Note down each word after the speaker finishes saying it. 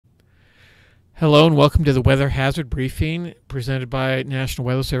Hello and welcome to the Weather Hazard Briefing presented by National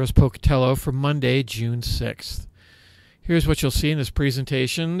Weather Service Pocatello for Monday, June 6th. Here's what you'll see in this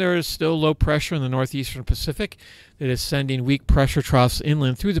presentation. There is still low pressure in the northeastern Pacific that is sending weak pressure troughs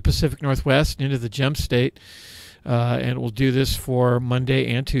inland through the Pacific Northwest into the Gem State, and it will do this for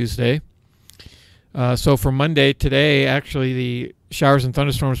Monday and Tuesday. So for Monday, today, actually the showers and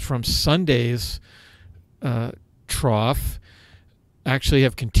thunderstorms from Sunday's trough actually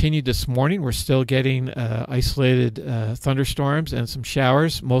have continued this morning. We're still getting isolated thunderstorms and some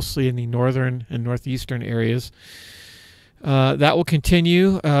showers, mostly in the northern and northeastern areas. That will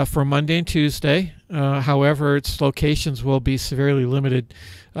continue for Monday and Tuesday. However, its locations will be severely limited.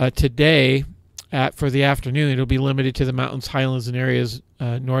 Today, for the afternoon, it'll be limited to the mountains, highlands, and areas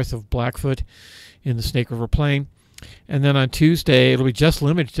north of Blackfoot in the Snake River Plain. And then on Tuesday, it'll be just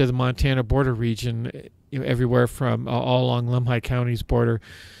limited to the Montana border region, everywhere from all along Lemhi County's border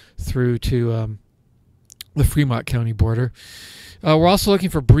through to the Fremont County border. We're also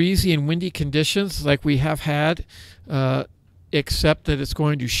looking for breezy and windy conditions like we have had, except that it's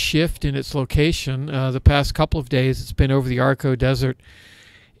going to shift in its location. The past couple of days, it's been over the Arco Desert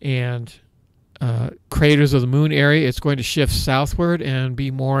and craters of the Moon area. It's going to shift southward and be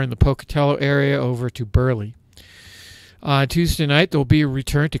more in the Pocatello area over to Burley. Tuesday night, there will be a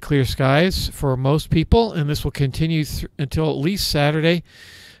return to clear skies for most people, and this will continue until at least Saturday.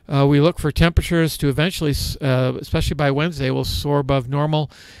 We look for temperatures to eventually, especially by Wednesday, will soar above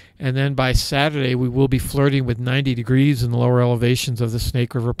normal, and then by Saturday, we will be flirting with 90 degrees in the lower elevations of the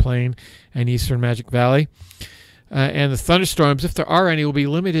Snake River Plain and eastern Magic Valley. And the thunderstorms, if there are any, will be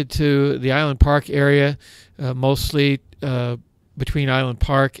limited to the Island Park area, mostly between Island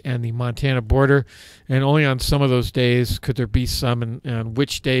Park and the Montana border, and only on some of those days could there be some, and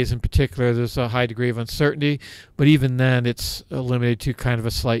which days in particular there's a high degree of uncertainty, but even then it's limited to kind of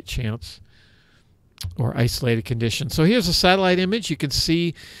a slight chance or isolated conditions. So here's a satellite image. You can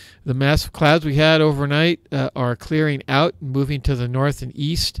see the massive clouds we had overnight are clearing out and moving to the north and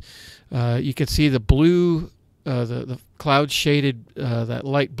east. You can see the blue, the cloud shaded, that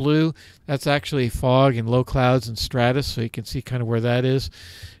light blue, that's actually fog and low clouds and stratus, so you can see kind of where that is.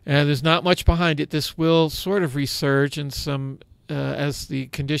 And there's not much behind it. This will sort of resurge in some, as the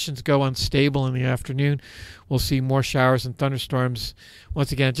conditions go unstable in the afternoon. We'll see more showers and thunderstorms,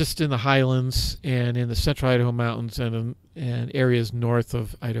 once again, just in the highlands and in the central Idaho mountains and areas north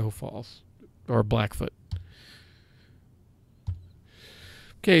of Idaho Falls or Blackfoot.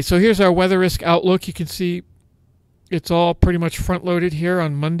 Okay, so here's our weather risk outlook. You can see it's all pretty much front-loaded here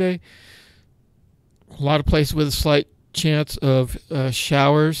on Monday. A lot of places with a slight chance of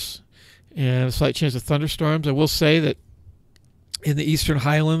showers and a slight chance of thunderstorms. I will say that in the eastern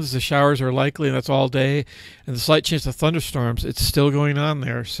highlands, the showers are likely, and that's all day. And the slight chance of thunderstorms, it's still going on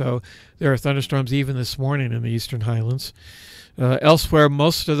there. So there are thunderstorms even this morning in the eastern highlands. Elsewhere,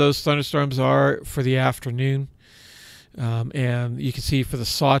 most of those thunderstorms are for the afternoon. And you can see for the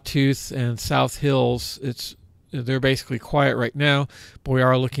Sawtooth and South Hills, they're basically quiet right now, but we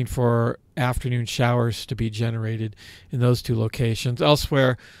are looking for afternoon showers to be generated in those two locations.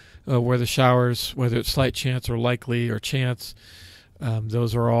 Elsewhere, where the showers, whether it's slight chance or likely or chance,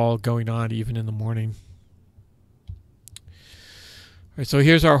 those are all going on even in the morning. All right, so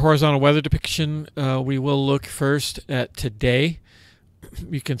here's our horizontal weather depiction. We will look first at today.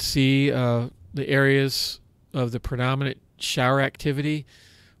 You can see the areas of the predominant shower activity,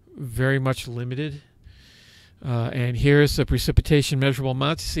 very much limited. And here's the precipitation measurable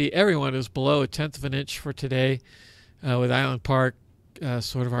amount. You see everyone is below 1/10 of an inch for today, with Island Park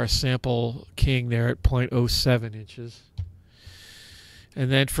sort of our sample king there at 0.07 inches.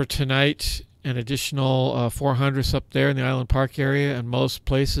 And then for tonight, an additional 0.04 up there in the Island Park area, and most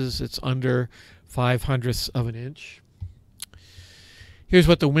places it's under 0.05 of an inch. Here's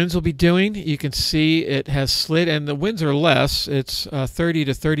what the winds will be doing. You can see it has slid, and the winds are less. It's 30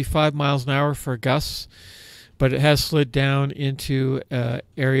 to 35 miles an hour for gusts, but it has slid down into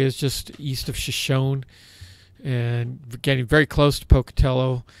areas just east of Shoshone and getting very close to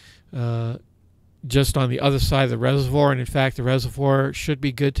Pocatello, just on the other side of the reservoir. And in fact, the reservoir should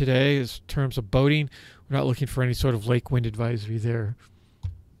be good today in terms of boating. We're not looking for any sort of lake wind advisory there.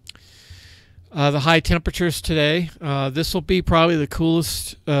 The high temperatures today, this will be probably the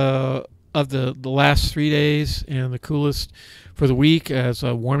coolest of the last 3 days and the coolest for the week as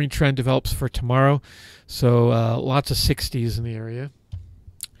a warming trend develops for tomorrow. So lots of 60s in the area.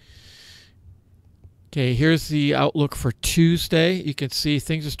 Okay, here's the outlook for Tuesday. You can see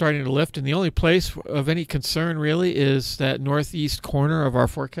things are starting to lift, and the only place of any concern really is that northeast corner of our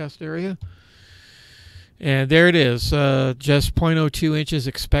forecast area. And there it is, just 0.02 inches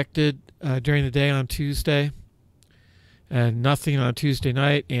expected during the day on Tuesday, and nothing on Tuesday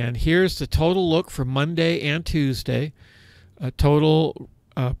night. And here's the total look for Monday and Tuesday. Total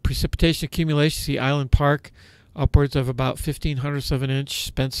precipitation accumulation. See Island Park, upwards of about 1/1500ths of an inch.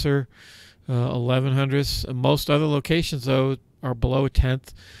 Spencer, 1100ths. Most other locations, though, are below a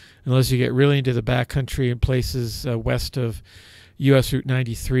tenth, unless you get really into the backcountry in places west of U.S. Route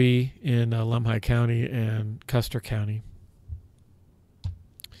 93 in Lemhi County and Custer County.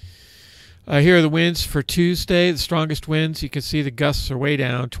 Here are the winds for Tuesday. The strongest winds, you can see the gusts are way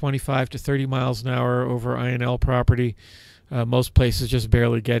down, 25 to 30 miles an hour over INL property. Most places just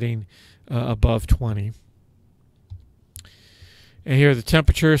barely getting above 20. And here are the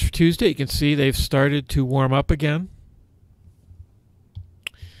temperatures for Tuesday. You can see they've started to warm up again.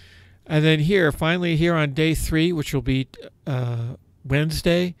 And then here, finally here on day 3, which will be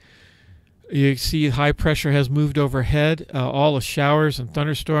Wednesday, you see high pressure has moved overhead. All the showers and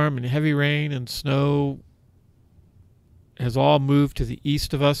thunderstorm and heavy rain and snow has all moved to the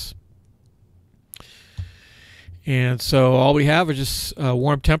east of us. And so all we have are just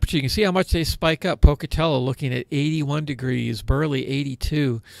warm temperature. You can see how much they spike up. Pocatello looking at 81 degrees, Burley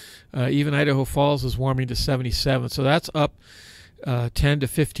 82. Even Idaho Falls is warming to 77. So that's up 10 to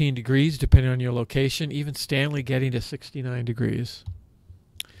 15 degrees depending on your location. Even Stanley getting to 69 degrees.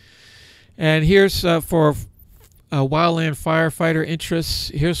 And here's for wildland firefighter interests.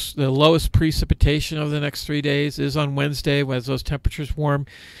 Here's the lowest precipitation of the next 3 days is on Wednesday as those temperatures warm.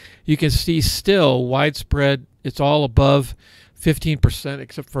 You can see still widespread, it's all above 15%,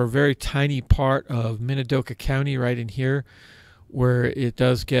 except for a very tiny part of Minidoka County right in here, where it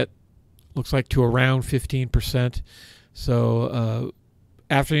does get, looks like, to around 15%. So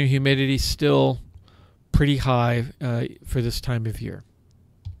afternoon humidity still pretty high for this time of year.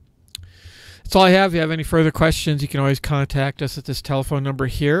 That's all I have. If you have any further questions, you can always contact us at this telephone number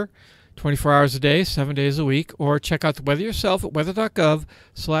here, 24 hours a day, 7 days a week, or check out the weather yourself at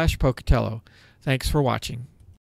weather.gov/Pocatello. Thanks for watching.